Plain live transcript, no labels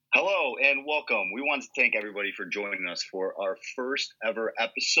Hello and welcome. We want to thank everybody for joining us for our first ever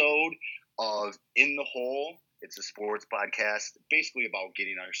episode of In the Hole. It's a sports podcast basically about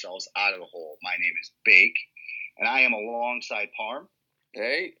getting ourselves out of the hole. My name is Bake, and I am alongside Parm.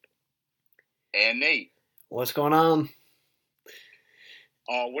 Hey. And Nate. What's going on?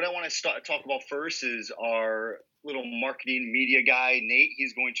 What I want to talk about first is our little marketing media guy, Nate.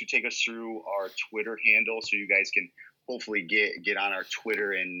 He's going to take us through our Twitter handle so you guys can hopefully get on our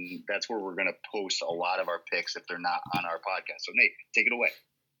Twitter, and that's where we're going to post a lot of our picks if they're not on our podcast. So, Nate, take it away.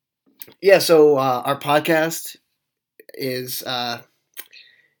 Yeah, so our podcast is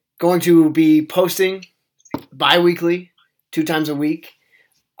going to be posting bi-weekly, 2 times a week.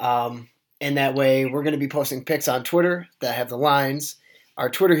 And that way we're going to be posting picks on Twitter that have the lines. Our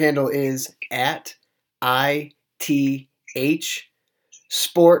Twitter handle is at ITH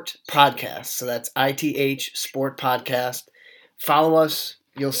Sport Podcast. So that's ITH Sport Podcast. Follow us.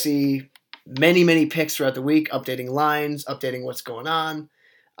 You'll see many picks throughout the week, updating lines, updating what's going on.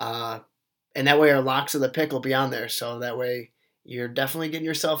 And that way our locks of the pick will be on there. So that way you're definitely getting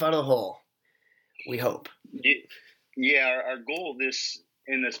yourself out of the hole. We hope. Yeah, our goal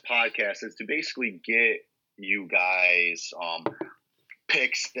in this podcast is to basically get you guys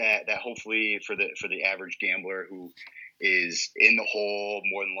picks that hopefully for the average gambler who is in the hole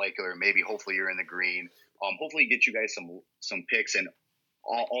more than likely, or maybe hopefully you're in the green. Hopefully get you guys some picks and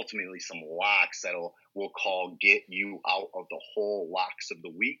ultimately some locks we'll call get you out of the hole locks of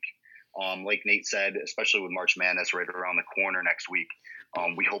the week. Like Nate said, especially with March Madness right around the corner next week,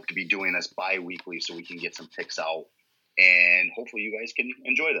 we hope to be doing this bi-weekly so we can get some picks out, and hopefully you guys can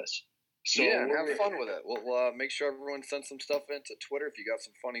enjoy this. So yeah, and have fun with it. We'll make sure everyone sends some stuff into Twitter. If you got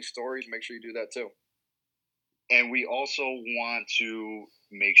some funny stories, make sure you do that too. And we also want to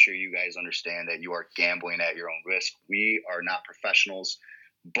make sure you guys understand that you are gambling at your own risk. We are not professionals,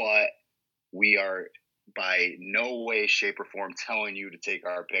 but we are by no way, shape, or form telling you to take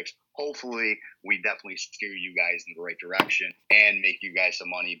our picks. Hopefully, we definitely steer you guys in the right direction and make you guys some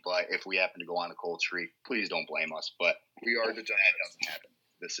money. But if we happen to go on a cold streak, please don't blame us. But we are degenerates. That doesn't happen.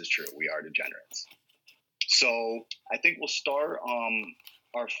 This is true. We are degenerates. So I think we'll start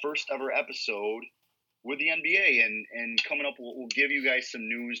our first ever episode with the NBA, and coming up, we'll give you guys some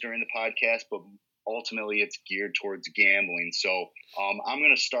news during the podcast, but ultimately it's geared towards gambling. So I'm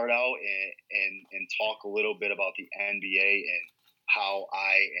going to start out and talk a little bit about the NBA and how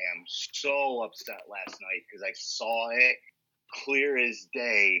I am so upset last night because I saw it clear as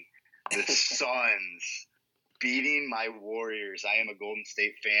day, the Suns beating my Warriors. I am a Golden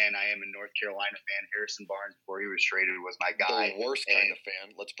State fan. I am a North Carolina fan. Harrison Barnes, before he was traded, was my guy. The worst kind of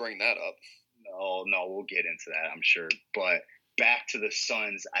fan. Let's bring that up. No, we'll get into that, I'm sure. But back to the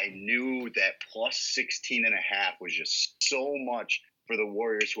Suns, I knew that plus 16 and a half was just so much for the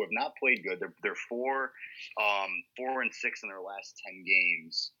Warriors, who have not played good. They're 4-6 in their last 10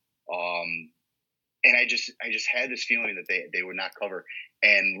 games. And I just had this feeling that they would not cover.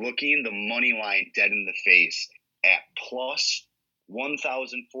 And looking the money line dead in the face at plus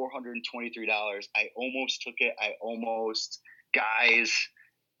 $1,423, I almost took it. Guys,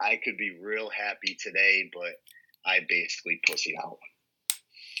 I could be real happy today, but I basically pussied out.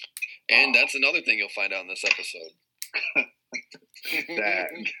 And that's another thing you'll find out in this episode. that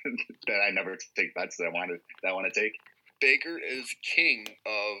I never take bets that I want to take. Baker is king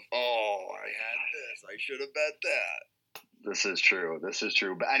of, I had this. I should have bet that. This is true.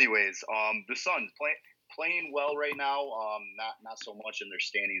 But anyways, the Suns playing well right now. Not so much in their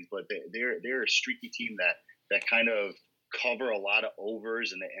standings, but they're a streaky team that kind of cover a lot of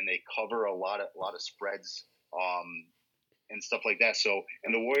overs and they cover a lot of spreads and stuff like that. So,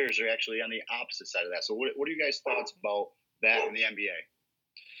 and the Warriors are actually on the opposite side of that. So, what are you guys' thoughts about that in the NBA?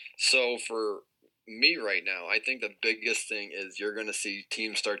 So for me right now, I think the biggest thing is you're going to see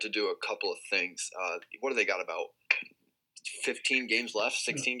teams start to do a couple of things. What do they got, about 15 games left,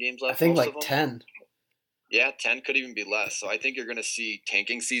 16 games left? I think like 10. Yeah, 10 could even be less. So I think you're going to see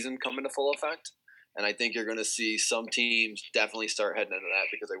tanking season come into full effect. And I think you're going to see some teams definitely start heading into that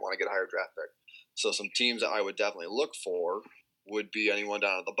because they want to get a higher draft pick. So some teams that I would definitely look for would be anyone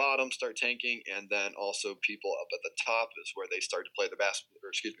down at the bottom start tanking, and then also people up at the top is where they start to play their best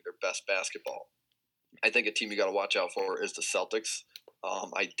basketball. I think a team you got to watch out for is the Celtics.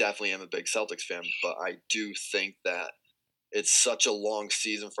 I definitely am a big Celtics fan, but I do think that it's such a long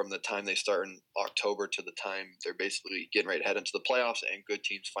season from the time they start in October to the time they're basically getting ready to head into the playoffs, and good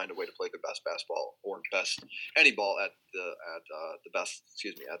teams find a way to play their best basketball or any ball at the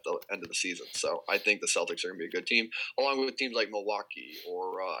end of the season. So I think the Celtics are going to be a good team, along with teams like Milwaukee,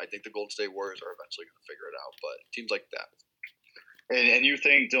 or I think the Golden State Warriors are eventually going to figure it out. But teams like that. And you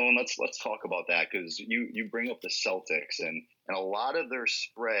think, Dylan, let's talk about that, because you bring up the Celtics, and a lot of their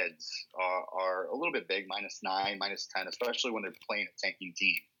spreads are a little bit big, -9, -10, especially when they're playing a tanking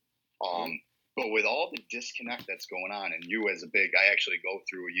team. But with all the disconnect that's going on, and you as a big, I actually go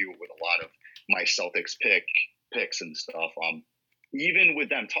through you with a lot of my Celtics picks and stuff. Even with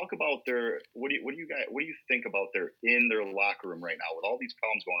them, talk about what do you think about their locker room right now with all these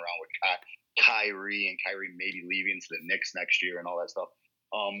problems going around with Kyrie, and Kyrie maybe leaving to the Knicks next year and all that stuff.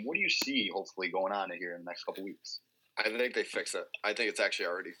 What do you see hopefully going on here in the next couple weeks? I think they fix it. I think it's actually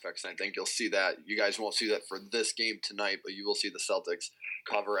already fixed. I think you'll see that. You guys won't see that for this game tonight, but you will see the Celtics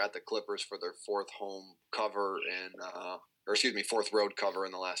cover at the Clippers for their fourth road cover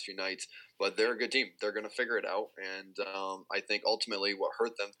in the last few nights. But they're a good team. They're going to figure it out. And I think ultimately what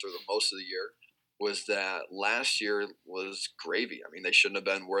hurt them through the most of the year was that last year was gravy. I mean, they shouldn't have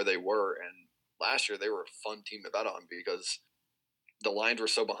been where they were. And last year they were a fun team to bet on because the lines were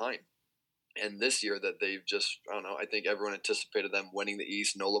so behind. And this year that they've just, I don't know, I think everyone anticipated them winning the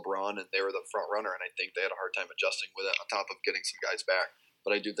East, no LeBron, and they were the front runner. And I think they had a hard time adjusting with it on top of getting some guys back.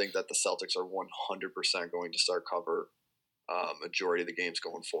 But I do think that the Celtics are 100% going to start cover majority of the games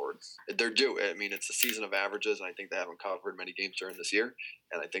going forward. They're due. I mean, it's a season of averages, and I think they haven't covered many games during this year,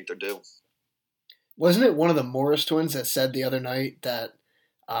 and I think they're due. Wasn't it one of the Morris twins that said the other night that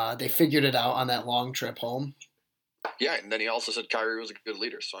they figured it out on that long trip home? Yeah, and then he also said Kyrie was a good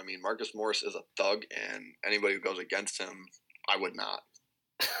leader. So, I mean, Marcus Morris is a thug, and anybody who goes against him, I would not.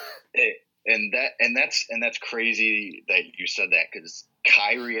 And that's crazy that you said that, because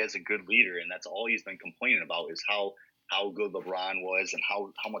Kyrie as a good leader, and that's all he's been complaining about, is how good LeBron was and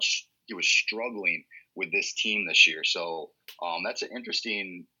how much he was struggling with this team this year. So that's an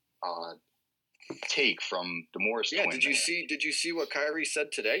interesting take from the Morris twin. Did you see what Kyrie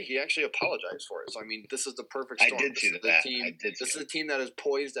said today? He actually apologized for it. So I mean, this is the perfect storm. I did see that. This is a team that is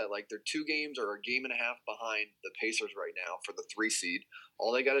poised at like they're 2 games or a game and a half behind the Pacers right now for the 3 seed.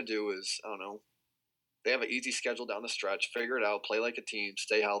 All they got to do is, I don't know, they have an easy schedule down the stretch, figure it out, play like a team,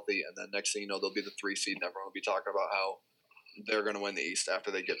 stay healthy, and then next thing you know, they'll be the 3 seed, and everyone will be talking about how they're going to win the East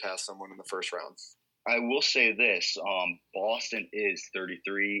after they get past someone in the first round. I will say this: Boston is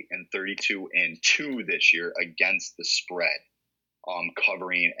 33-32-2 this year against the spread,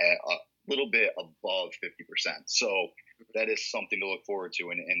 covering at a little bit above 50%. So that is something to look forward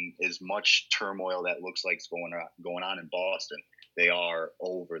to. And as much turmoil that looks like is going on in Boston, they are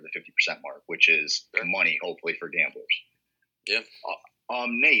over the 50% mark, which is money, hopefully, for gamblers. Yeah.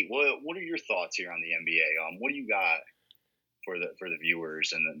 Nate, what are your thoughts here on the NBA? What do you got for the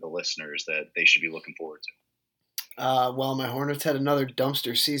viewers and the listeners that they should be looking forward to? Well, my Hornets had another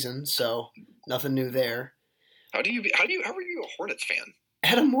dumpster season, so nothing new there. How are you a Hornets fan?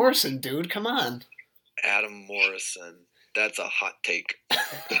 Adam Morrison, dude, come on. Adam Morrison, that's a hot take.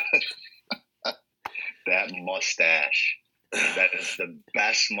 That mustache, that is the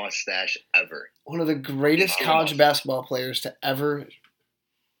best mustache ever. One of the greatest college basketball players to ever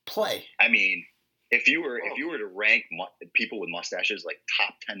play. I mean, if you were to rank people with mustaches, like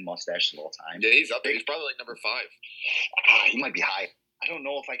top 10 mustaches of all time, yeah, he's up there. He's probably like number 5. He might be high. I don't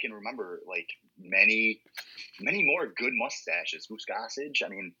know if I can remember like many more good mustaches. Goose Gossage. I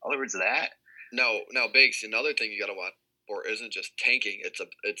mean, other words of that. No, Biggs. Another thing you got to watch for isn't just tanking.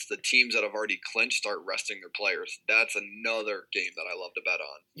 It's the teams that have already clinched start resting their players. That's another game that I love to bet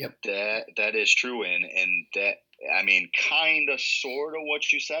on. Yep, that is true, and that, I mean, kind of, sort of what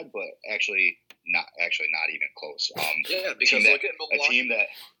you said, but actually not even close. Yeah, because look at Milwaukee. A team that,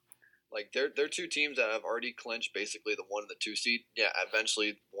 like, they're 2 teams that have already clinched basically the 1 and the 2 seed. Yeah,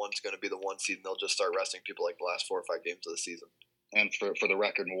 eventually one's going to be the 1 seed, and they'll just start resting people like the last 4 or 5 games of the season. And for the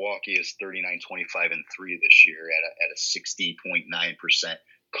record, Milwaukee is 39-25-3 this year at a 60.9%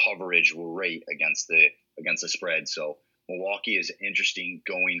 coverage rate against the spread. So Milwaukee is interesting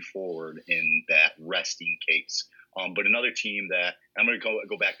going forward in that resting case. But another team that I'm going to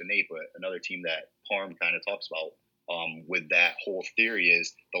go back to Nate, but another team that Parm kind of talks about with that whole theory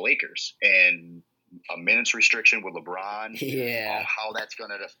is the Lakers and a minutes restriction with LeBron. Yeah, how that's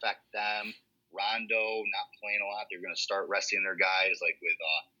going to affect them. Rondo not playing a lot. They're going to start resting their guys, like with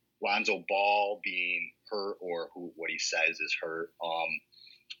Lonzo Ball being hurt, or what he says is hurt.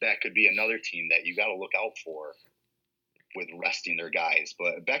 That could be another team that you got to look out for with resting their guys.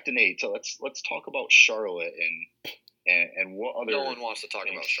 But back to Nate. So let's talk about Charlotte and what other. No one wants to talk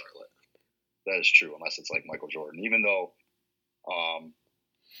about Charlotte. That is true, unless it's like Michael Jordan. Even though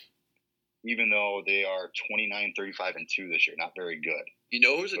they are 29-35-2 this year, not very good. You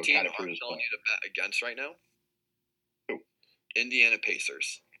know who's a team I'm telling you to bet against right now? Who? Indiana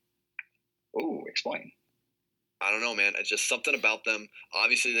Pacers. Oh, explain. I don't know, man. It's just something about them.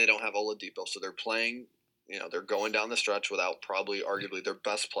 Obviously, they don't have Oladipo, so they're playing. They're going down the stretch without probably arguably their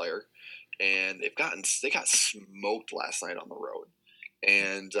best player, and they got smoked last night on the road,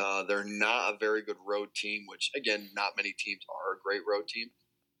 and they're not a very good road team. Which again, not many teams are a great road team,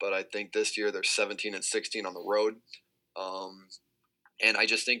 but I think this year they're 17-16 on the road. And I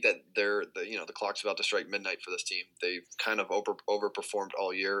just think that the clock's about to strike midnight for this team. They've kind of overperformed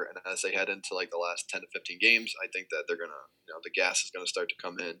all year, and as they head into like the last 10 to 15 games, I think that they're gonna, the gas is gonna start to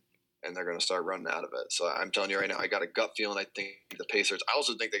come in, and they're gonna start running out of it. So I'm telling you right now, I got a gut feeling. I think the Pacers. I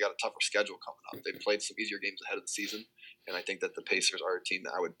also think they got a tougher schedule coming up. They played some easier games ahead of the season, and I think that the Pacers are a team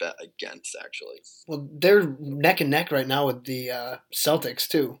that I would bet against. Actually, well, they're neck and neck right now with the Celtics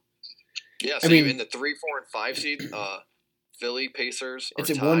too. Yeah, so in the 3, 4, and 5 seed. Philly Pacers.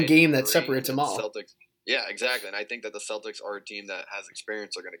 It's one game that separates them all. Celtics. Yeah, exactly. And I think that the Celtics are a team that has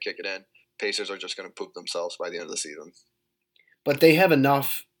experience. They're going to kick it in. Pacers are just going to poop themselves by the end of the season. But they have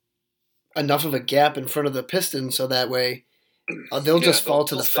enough of a gap in front of the Pistons, so that way they'll just fall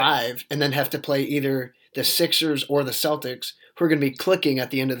to the 5 and then have to play either the Sixers or the Celtics, who are going to be clicking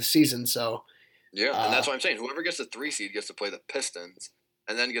at the end of the season. So yeah, and that's what I'm saying. Whoever gets the 3 seed gets to play the Pistons,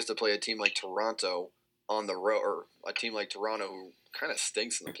 and then gets to play a team like Toronto on the road, or a team like Toronto who kind of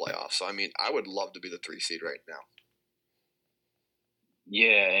stinks in the playoffs. So, I mean, I would love to be the 3 seed right now.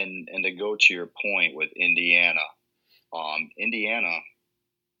 Yeah, and to go to your point with Indiana,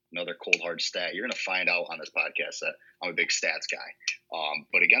 another cold hard stat. You're going to find out on this podcast that I'm a big stats guy.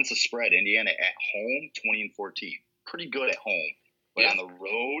 But against the spread, Indiana at home, 20-14, pretty good at home. But on the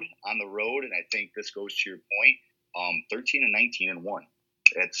road, and I think this goes to your point, 13-19-1.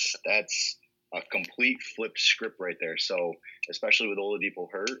 That's a complete flip script right there. So, especially with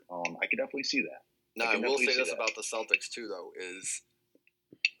Oladipo hurt, I could definitely see that. No, I will say this about the Celtics, too, though, is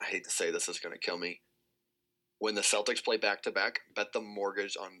I hate to say this is going to kill me. When the Celtics play back-to-back, bet the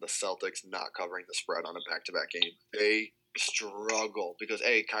mortgage on the Celtics not covering the spread on a back-to-back game. They struggle because,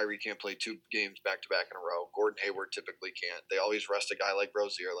 A, Kyrie can't play 2 games back-to-back in a row. Gordon Hayward typically can't. They always rest a guy like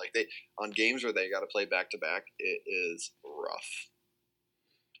Rozier. On games where they got to play back-to-back, it is rough.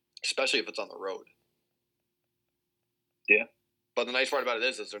 Especially if it's on the road. Yeah. But the nice part about it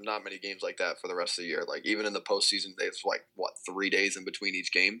is there's not many games like that for the rest of the year. Like, even in the postseason, there's 3 days in between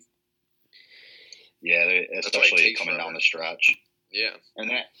each game? Yeah, especially coming down the stretch. Yeah. And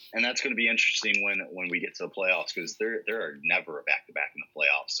that's going to be interesting when we get to the playoffs, because there are never a back-to-back in the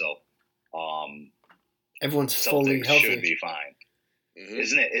playoffs. So everyone's Celtics fully healthy. Should be fine. Mm-hmm.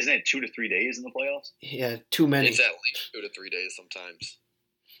 Isn't it 2 to 3 days in the playoffs? Yeah, too many. It's at least 2 to 3 days sometimes.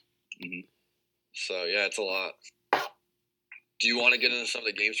 Mm-hmm. So, yeah, it's a lot. Do you want to get into some of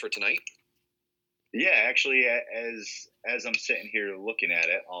the games for tonight? Yeah, actually, as I'm sitting here looking at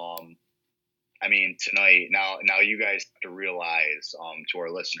it, I mean, tonight, now you guys have to realize, to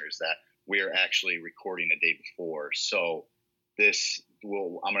our listeners, that we are actually recording the day before. So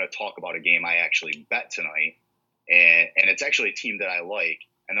I'm going to talk about a game I actually bet tonight, and it's actually a team that I like,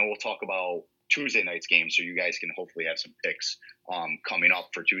 and then we'll talk about Tuesday night's game, so you guys can hopefully have some picks coming up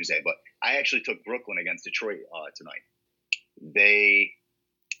for Tuesday. But I actually took Brooklyn against Detroit tonight. They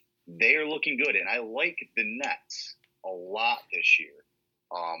are looking good, and I like the Nets a lot this year.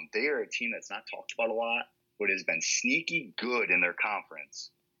 They are a team that's not talked about a lot, but has been sneaky good in their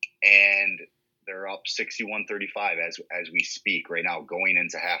conference, and they're up 61-35 as we speak right now, going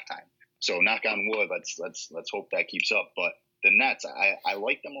into halftime. So knock on wood, let's hope that keeps up. But the Nets, I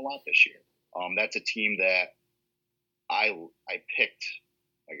like them a lot this year. That's a team that I picked,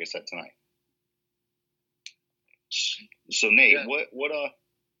 like I said, tonight. So Nate, yeah.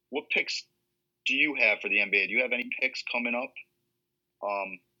 What picks do you have for the NBA? Do you have any picks coming up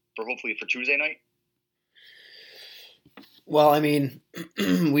for Tuesday night? Well, I mean,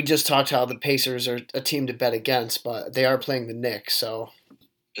 we just talked how the Pacers are a team to bet against, but they are playing the Knicks, so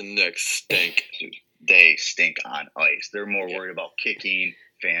the Knicks stink. Dude, they stink on ice. They're more worried about kicking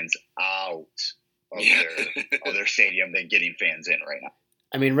fans out of their stadium than getting fans in right now.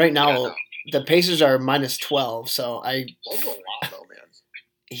 I mean, right now the Pacers are minus 12, so That's a lot, though, man.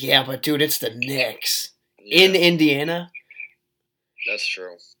 Yeah, but dude, it's the Knicks in Indiana. That's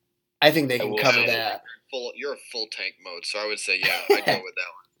true. I think they can cover that. You're a full tank mode, so I would say I'd go with that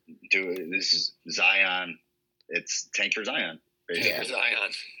one. Dude, this is Zion. It's tank for Zion. Basically. Tank for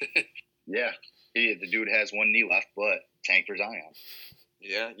Zion. Yeah, the dude has one knee left, but tank for Zion.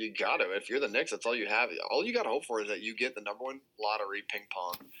 Yeah, you got to. If you're the Knicks, that's all you have. All you got to hope for is that you get the number 1 lottery ping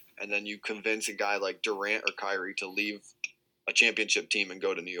pong, and then you convince a guy like Durant or Kyrie to leave a championship team and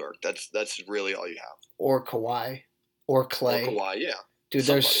go to New York. That's really all you have. Or Kawhi. Or Clay. Or Kawhi, yeah. Dude,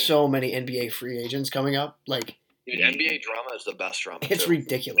 there's so many NBA free agents coming up. Like, Dude, NBA drama is the best drama. It's too.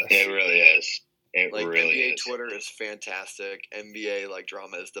 ridiculous. It really is. It Like really NBA is. Twitter is fantastic. NBA like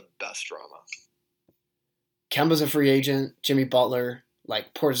drama is the best drama. Kemba's a free agent. Jimmy Butler,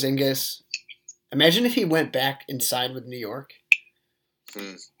 like Porzingis. Imagine if he went back and signed with New York.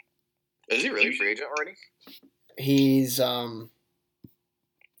 Is he really a free agent already? He's a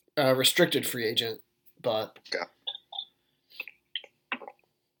restricted free agent, but Yeah.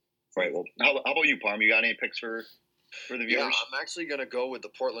 Right. Well, how about you, Parm? You got any picks for the Yeah, viewers? I'm actually going to go with the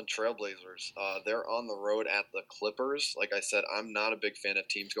Portland Trailblazers. They're on the road at the Clippers. Like I said, I'm not a big fan of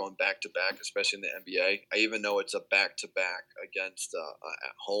teams going back-to-back, especially in the NBA. I even know it's a back-to-back against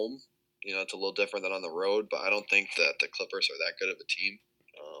at home. You know, it's a little different than on the road, but I don't think that the Clippers are that good of a team.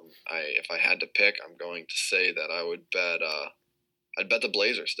 If I had to pick, I'm going to say that I would bet I'd bet the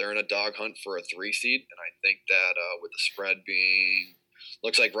Blazers. They're in a dog hunt for a 3 seed, and I think that with the spread being –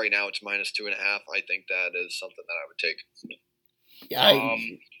 looks like right now it's -2.5. I think that is something that I would take.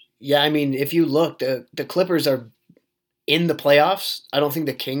 I mean, if you look, the Clippers are in the playoffs. I don't think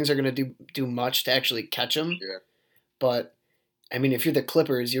the Kings are going to do much to actually catch them. Yeah. But I mean, if you're the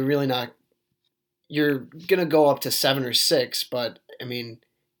Clippers, you're really not. You're going to go up to 7 or 6. But I mean,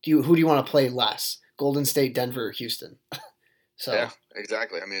 who do you want to play less? Golden State, Denver, or Houston? So yeah,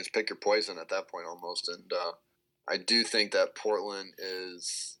 exactly. I mean, it's pick your poison at that point almost, and I do think that Portland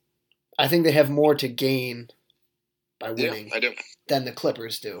is. I think they have more to gain by winning I do. than the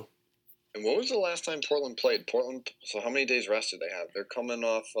Clippers do. And when was the last time Portland played? So how many days rest do they have? They're coming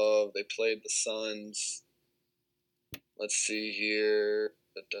off of, they played the Suns. Let's see here.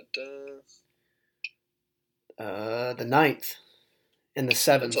 The 9th and the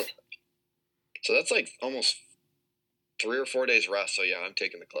 7th. So that's like almost 3 or 4 days rest. So yeah, I'm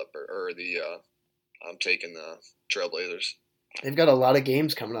taking the I'm taking the Trailblazers. They've got a lot of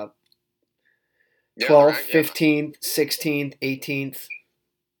games coming up. Yeah, 12th, 15th, 16th, 18th.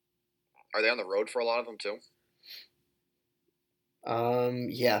 Are they on the road for a lot of them too?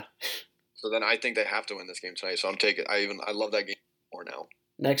 Yeah. So then I think they have to win this game tonight. So I'm taking. I love that game more now.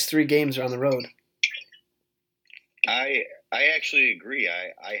 Next 3 games are on the road. I actually agree.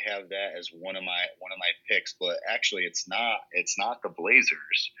 I have that as one of my picks, but actually it's not the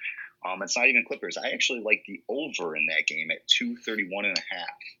Blazers. It's not even Clippers. I actually like the over in that game at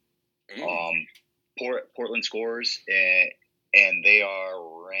 231.5. Portland scores and they are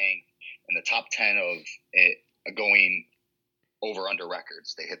ranked in the top 10 of it going over under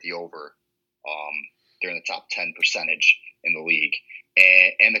records. They hit the over. They're in the top 10 percentage in the league.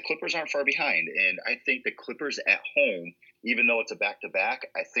 And the Clippers aren't far behind. And I think the Clippers at home, even though it's a back-to-back,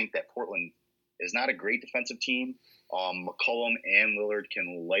 I think that Portland is not a great defensive team. McCollum and Lillard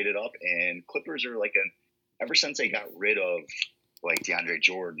can light it up. And Clippers are ever since they got rid of like DeAndre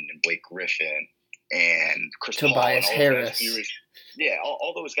Jordan and Blake Griffin and Chris Tobias Paul and Harris.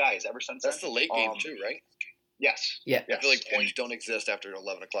 All those guys ever since That's then. the late game too, right? Yes. Yeah. I feel like points don't exist after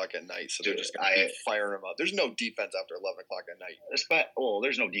 11 o'clock at night, so they're just going to be firing them up. There's no defense after 11 o'clock at night.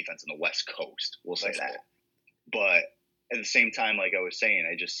 There's no defense on the West Coast. We'll say that. But at the same time, like I was saying,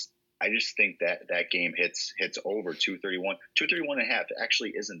 I just think that game hits over 231. 231.5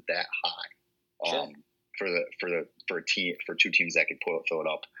 actually isn't that high. For two teams that could fill it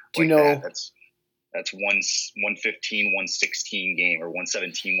up. Do you know that's 115, 116 game, or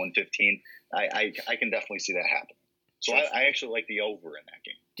 117, 115. I can definitely see that happen. So I actually like the over in that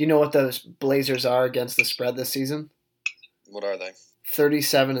game. Do you know what the Blazers are against the spread this season? What are they?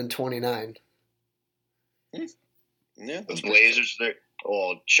 37-29. Yeah, the Blazers.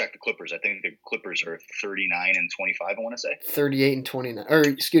 Check the Clippers. I think the Clippers are 39-25. I want to say 38-29, or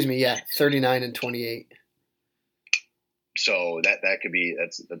excuse me, 39-28. So that could be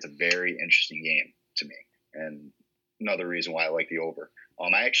that's a very interesting game to me, and another reason why I like the over.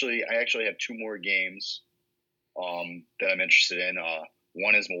 I actually have 2 more games that I'm interested in.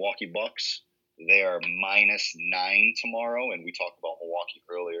 One is Milwaukee Bucks. They are -9 tomorrow, and we talked about Milwaukee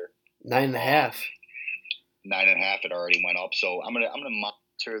earlier. 9.5. 9.5. It already went up, so I'm gonna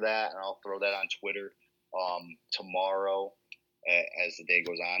monitor that, and I'll throw that on Twitter tomorrow as the day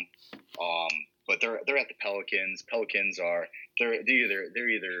goes on. But they're at the Pelicans. Pelicans are they're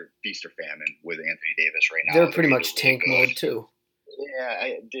either feast or famine with Anthony Davis right now. They're pretty much tank mode too.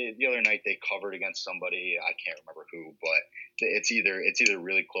 Yeah, the other night they covered against somebody, I can't remember who, but it's either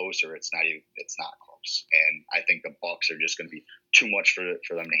really close or it's not close. And I think the Bucks are just going to be too much for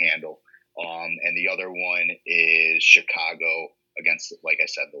them to handle. And the other one is Chicago against, like I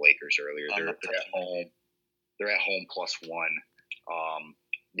said, the Lakers earlier. They're at home. They're at home +1.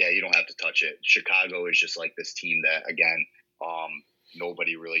 Yeah, you don't have to touch it. Chicago is just like this team that, again,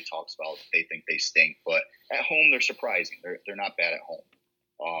 nobody really talks about. They think they stink, but at home they're surprising. They're not bad at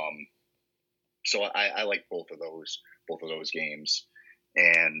home. So I like both of those games,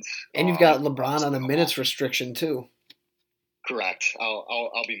 and you've got LeBron on a minutes restriction too. Correct.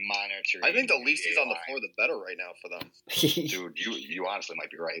 I'll be monitoring. I think the least he's on the floor, the better right now for them. Dude, you honestly might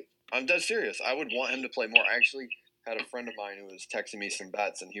be right. I'm dead serious. I would want him to play more. I actually had a friend of mine who was texting me some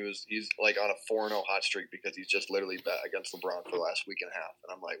bets, and he's like on a 4-0 hot streak because he's just literally bet against LeBron for the last week and a half.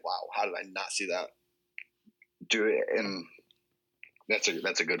 And I'm like, wow, how did I not see that? Dude, and that's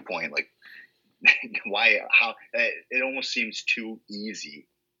a good point. Like, why? How? It almost seems too easy.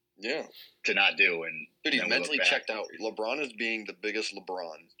 Yeah. To not do. And dude, he's mentally checked out. LeBron is being the biggest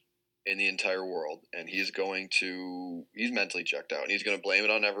LeBron in the entire world, and he's mentally checked out, and he's going to blame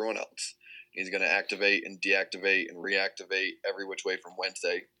it on everyone else. He's going to activate and deactivate and reactivate every which way from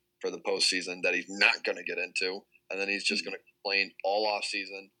Wednesday for the postseason that he's not going to get into, and then he's just going to complain all off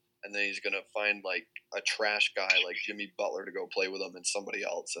season, and then he's going to find like a trash guy like Jimmy Butler to go play with him and somebody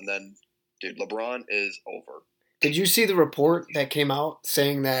else, and then, dude, LeBron is over. Did you see the report that came out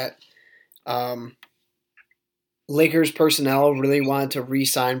saying that Lakers personnel really wanted to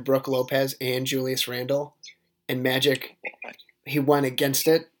re-sign Brook Lopez and Julius Randle, and Magic, he went against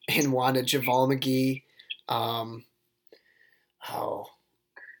it and wanted Javal McGee,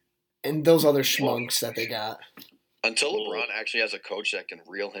 and those other schmunks that they got. Until LeBron actually has a coach that can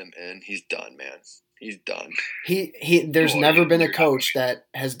reel him in, he's done, man. He's done. There's never been a coach that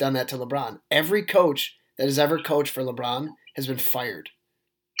has done that to LeBron. Every coach that has ever coached for LeBron has been fired.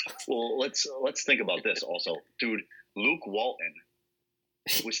 Well, let's think about this also. Dude, Luke Walton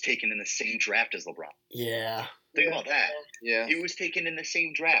was taken in the same draft as LeBron. Yeah. Think about that. Yeah. He was taken in the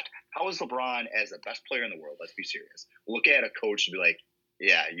same draft. How is LeBron, as the best player in the world, let's be serious, look at a coach and be like,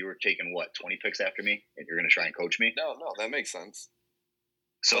 yeah, you were taking, 20 picks after me, and you're going to try and coach me? No, that makes sense.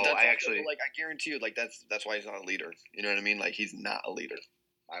 So I guarantee you, like, that's why he's not a leader. You know what I mean? Like, he's not a leader.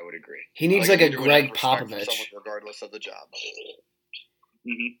 I would agree. He needs like a Greg Popovich. Regardless of the job.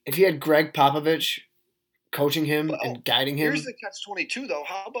 Mm-hmm. If you had Greg Popovich coaching him and guiding him. Here's the catch-22, though.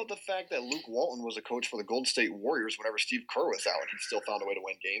 How about the fact that Luke Walton was a coach for the Golden State Warriors whenever Steve Kerr was out, and he still found a way to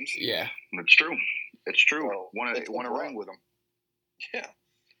win games? Yeah. It's true. It's true. So, won a ring with him. Yeah.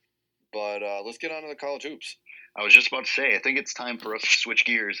 But let's get on to the college hoops. I was just about to say, I think it's time for us to switch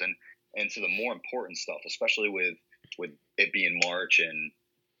gears and to the more important stuff, especially with it being March and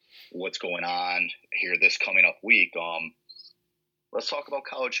what's going on here this coming up week. Let's talk about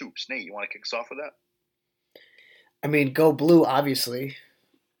college hoops. Nate, you want to kick us off with that? I mean, go blue, obviously.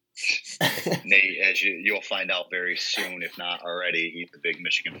 Nate, as you'll find out very soon, if not already, he's a big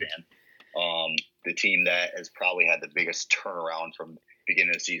Michigan fan. The team that has probably had the biggest turnaround from beginning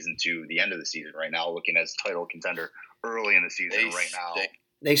of the season to the end of the season right now, looking as title contender early in the season right now.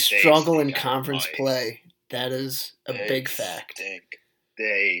 They struggle in conference play. That is a big fact.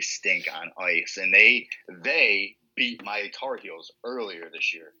 They stink on ice, and they beat my Tar Heels earlier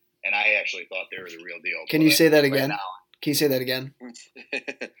this year, and I actually thought they were the real deal. Can you say that again? Can you say that again?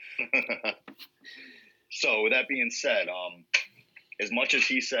 So with that being said, as much as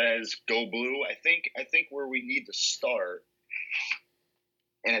he says go blue, I think where we need to start,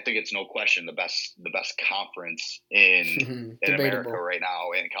 and I think it's no question the best conference in America right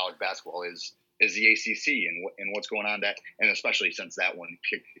now in college basketball is the ACC and what's going on and especially since that one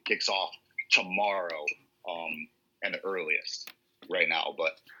kicks off tomorrow, and the earliest right now.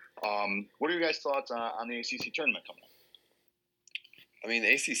 But what are your guys' thoughts on the ACC tournament coming up? I mean,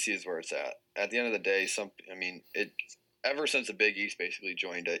 the ACC is where it's at. At the end of the day, ever since the Big East basically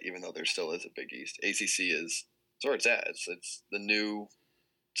joined it, even though there still is a Big East, ACC is where it's at. It's the new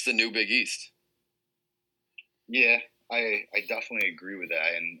Big East. Yeah, I definitely agree with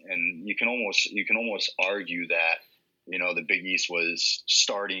that, and you can almost argue that the Big East was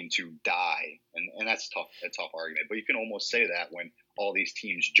starting to die, and that's a tough argument. But you can almost say that when all these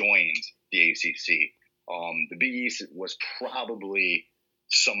teams joined the ACC, the Big East was probably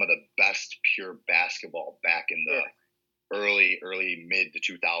some of the best pure basketball back in the early mid to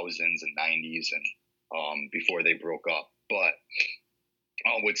 2000s and 90s, and before they broke up. But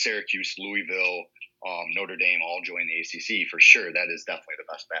with Syracuse, Louisville, Notre Dame all join the ACC, for sure, that is definitely the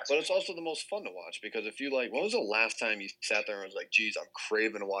best basketball. But it's also the most fun to watch because if you when was the last time you sat there and was like, geez, I'm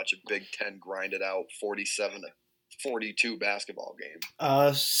craving to watch a Big Ten grind it out 47-42 basketball game?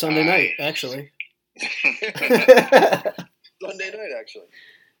 Sunday night, actually. Sunday night, actually.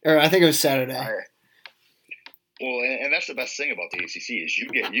 Or I think it was Saturday. Well, and that's the best thing about the ACC is you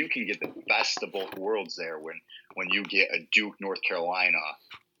can get the best of both worlds there when you get a Duke, North Carolina,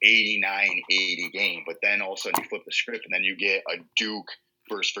 89-80 game. But then all of a sudden you flip the script and then you get a Duke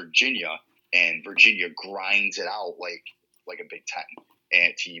versus Virginia, and Virginia grinds it out like a Big Ten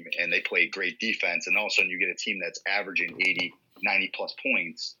and team, and they play great defense, and all of a sudden you get a team that's averaging 80, 90 plus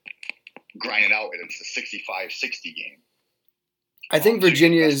points, grinding out, and it's a 65-60 game. I think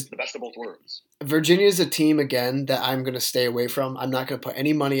Virginia is the best of both worlds. Virginia is a team, again, that I'm going to stay away from. I'm not going to put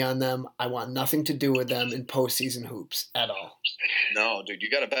any money on them. I want nothing to do with them in postseason hoops at all. No, dude, you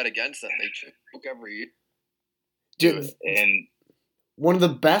got to bet against them. They choke every year. Dude, and one of the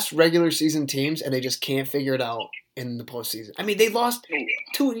best regular season teams, and they just can't figure it out in the postseason. I mean, they lost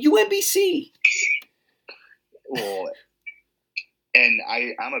to UMBC. Well, and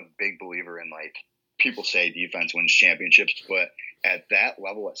I'm a big believer in, like, people say defense wins championships, but at that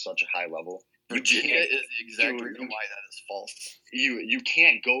level, at such a high level, Virginia is the exact reason why that is false. You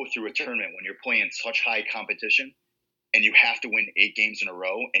can't go through a tournament when you're playing such high competition and you have to win 8 games in a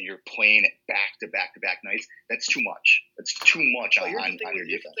row and you're playing it back-to-back nights. That's too much. That's too much on your defense.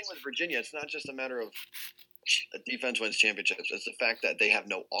 Here's the thing with Virginia. It's not just a matter of defense wins championships. It's the fact that they have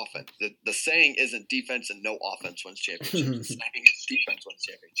no offense. The saying isn't defense and no offense wins championships. The saying is defense wins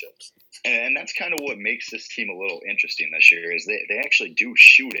championships. And that's kind of what makes this team a little interesting this year is they actually do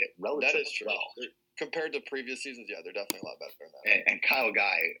shoot it relatively that is true. well. Compared to previous seasons, yeah, they're definitely a lot better than that. And Kyle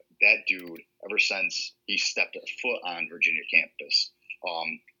Guy, that dude, ever since he stepped a foot on Virginia campus,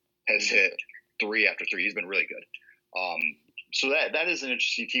 has hit 3 after 3. He's been really good. So that is an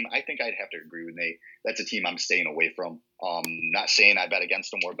interesting team. I think I'd have to agree with Nate. That's a team I'm staying away from. Not saying I bet against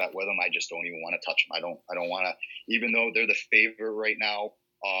them or bet with them. I just don't even want to touch them. I don't want to, even though they're the favorite right now.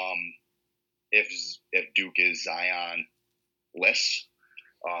 If Duke is Zion-less,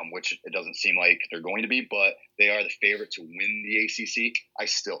 which it doesn't seem like they're going to be, but they are the favorite to win the ACC, I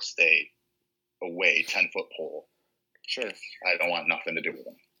still stay away 10-foot pole. Sure. I don't want nothing to do with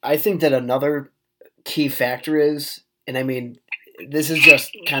them. I think that another key factor is, and I mean, this is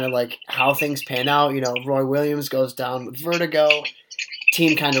just kind of like how things pan out. You know, Roy Williams goes down with vertigo.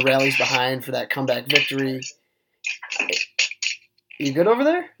 Team kind of rallies behind for that comeback victory. You good over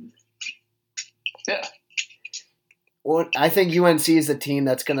there? Yeah. Well, I think UNC is a team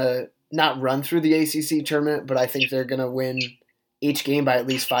that's going to not run through the ACC tournament, but I think they're going to win each game by at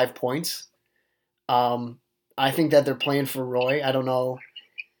least 5 points. I think that they're playing for Roy. I don't know.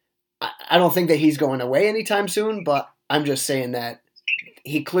 I don't think that he's going away anytime soon, but I'm just saying that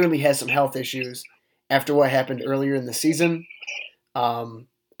he clearly has some health issues after what happened earlier in the season.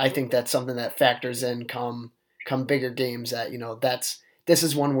 I think that's something that factors in come bigger games that, you know, this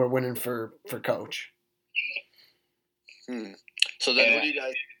is one we're winning for Coach. So then, who do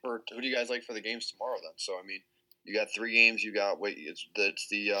you guys like for the games tomorrow? Then, so I mean, you got 3 games. You got it's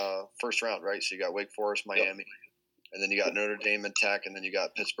the first round, right? So you got Wake Forest, Miami, and then you got Notre Dame and Tech, and then you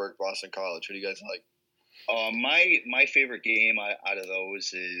got Pittsburgh, Boston College. Who do you guys like? My favorite game out of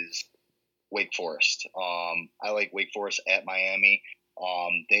those is Wake Forest. I like Wake Forest at Miami.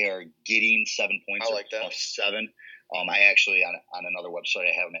 They are getting 7 points. I like that. Plus 7. I actually on another website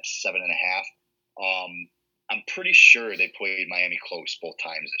I have them at 7.5. I'm pretty sure they played Miami close both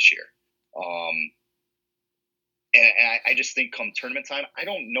times this year. And I just think come tournament time, I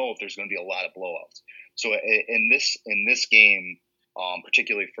don't know if there's going to be a lot of blowouts. So in this game,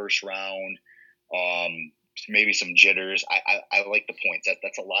 particularly first round, maybe some jitters. I like the points.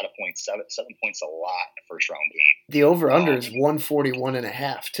 That's a lot of points. 7 points, a lot in the first round game. The over under is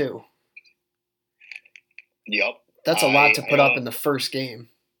 141.5 too. Yep. That's a lot to put up in the first game.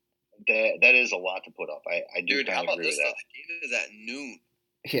 That is a lot to put up. I do. Dude, how about agree this? With The that. game is at noon.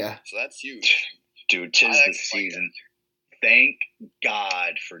 Yeah. So that's huge. Dude, tis the season. Thank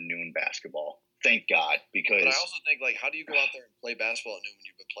God for noon basketball. Thank God, because. But I also think, like, how do you go out there and play basketball at noon when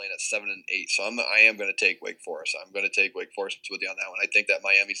you've been playing at 7 and 8? So I am going to take Wake Forest. I'm going to take Wake Forest with you on that one. I think that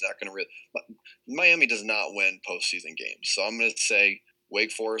Miami's not going to Miami does not win postseason games. So I'm going to say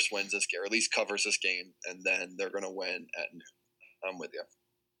Wake Forest wins this game, or at least covers this game, and then they're going to win at noon. I'm with you.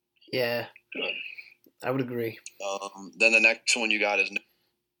 Yeah. Good. I would agree. Then the next one you got is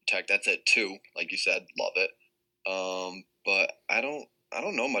Tech. That's at 2, like you said. Love it. But I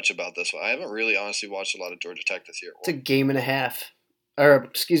don't know much about this one. I haven't really honestly watched a lot of Georgia Tech this year. It's a game and a half. Or,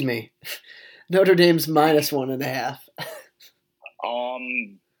 excuse me, Notre Dame's minus 1.5.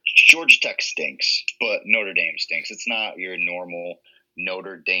 Georgia Tech stinks, but Notre Dame stinks. It's not your normal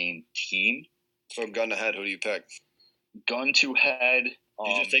Notre Dame team. So gun ahead, who do you pick? Gun to head.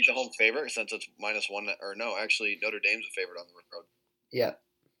 You just take the home favorite since it's -1, or no? Actually, Notre Dame's a favorite on the road. Yeah.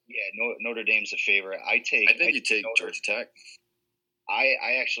 Yeah, Notre Dame's a favorite. I think you take Georgia Tech.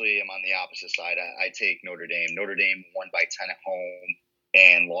 I actually am on the opposite side. I take Notre Dame. Notre Dame won by 10 at home.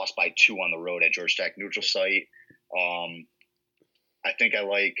 and lost by 2 on the road at Georgia Tech neutral site. I think I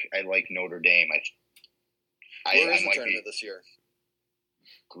like Notre Dame. Where is the tournament this year?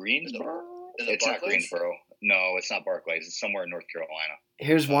 Greensboro? Is it It's not Barclays? Greensboro. No, it's not Barclays. It's somewhere in North Carolina.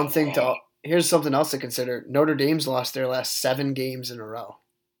 Here's something else to consider. Notre Dame's lost their last 7 games in a row.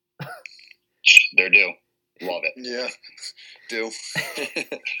 They're due. Love it. Yeah, do.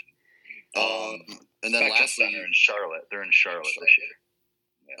 And then lastly, they're in Charlotte. They're in Charlotte this year.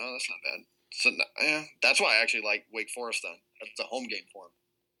 Yeah. Oh, that's not bad. So yeah, that's why I actually like Wake Forest. Then it's a home game for them.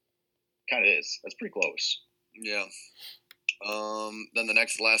 Kind of is. That's pretty close. Yeah. Then the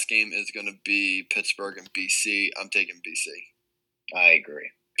last game is going to be Pittsburgh and BC. I'm taking BC. I agree.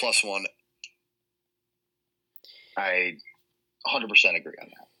 +1. I 100% agree on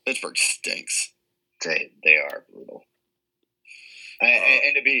that. Pittsburgh stinks. They are brutal.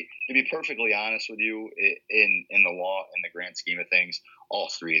 And to be perfectly honest with you, in the grand scheme of things, all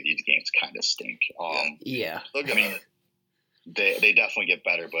 3 of these games kind of stink. Yeah. I mean, they definitely get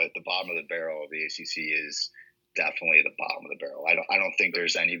better, but the bottom of the barrel of the ACC is definitely the bottom of the barrel. I don't think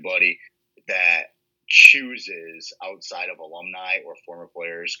there's anybody that chooses outside of alumni or former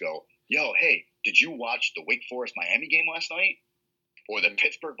players go, yo, hey, did you watch the Wake Forest Miami game last night or the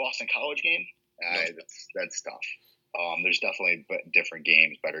Pittsburgh Boston College game? That's tough. There's definitely different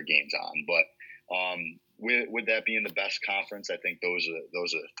games, better games on, but with that being the best conference, I think those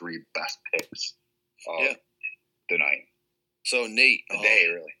are the 3 best picks of the night. So Nate,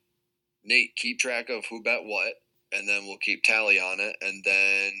 really. Nate, keep track of who bet what, and then we'll keep tally on it. And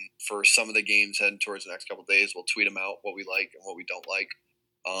then for some of the games heading towards the next couple of days, we'll tweet them out, what we like and what we don't like.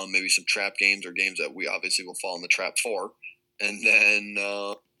 Maybe some trap games or games that we obviously will fall in the trap for. And then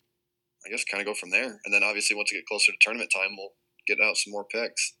I guess kind of go from there. And then obviously once we get closer to tournament time, we'll get out some more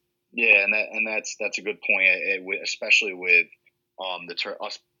picks. Yeah, and that's a good point, especially with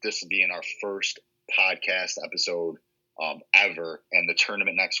us this being our first podcast episode ever, and the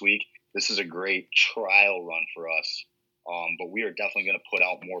tournament next week. This is a great trial run for us, but we are definitely going to put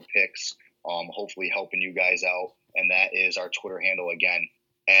out more picks, hopefully helping you guys out, and that is our Twitter handle again,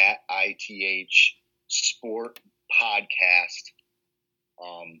 at ITH Sport Podcast.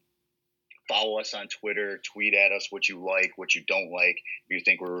 Follow us on Twitter, tweet at us what you like, what you don't like. If you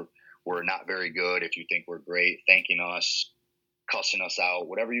think we're not very good, if you think we're great, thanking us, cussing us out,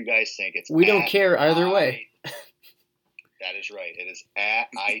 whatever you guys think. We don't care either way. That is right. It is at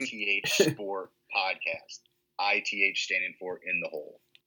ITH Sport Podcast. ITH standing for In the Hole.